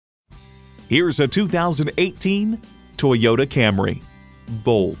Here's a 2018 Toyota Camry.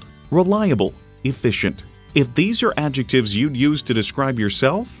 Bold, reliable, efficient. If these are adjectives you'd use to describe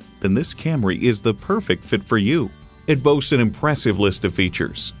yourself, then this Camry is the perfect fit for you. It boasts an impressive list of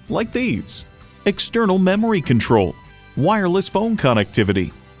features, like these: external memory control, wireless phone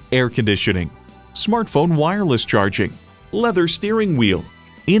connectivity, air conditioning, smartphone wireless charging, leather steering wheel,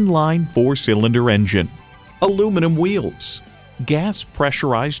 inline 4-cylinder engine, aluminum wheels, gas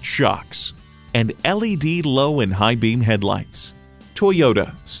pressurized shocks, and LED low and high beam headlights.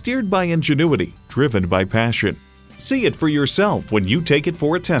 Toyota, steered by ingenuity, driven by passion. See it for yourself when you take it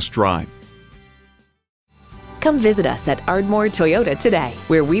for a test drive. Come visit us at Ardmore Toyota today,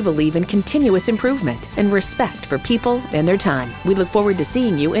 where we believe in continuous improvement and respect for people and their time. We look forward to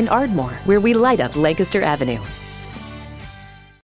seeing you in Ardmore, where we light up Lancaster Avenue.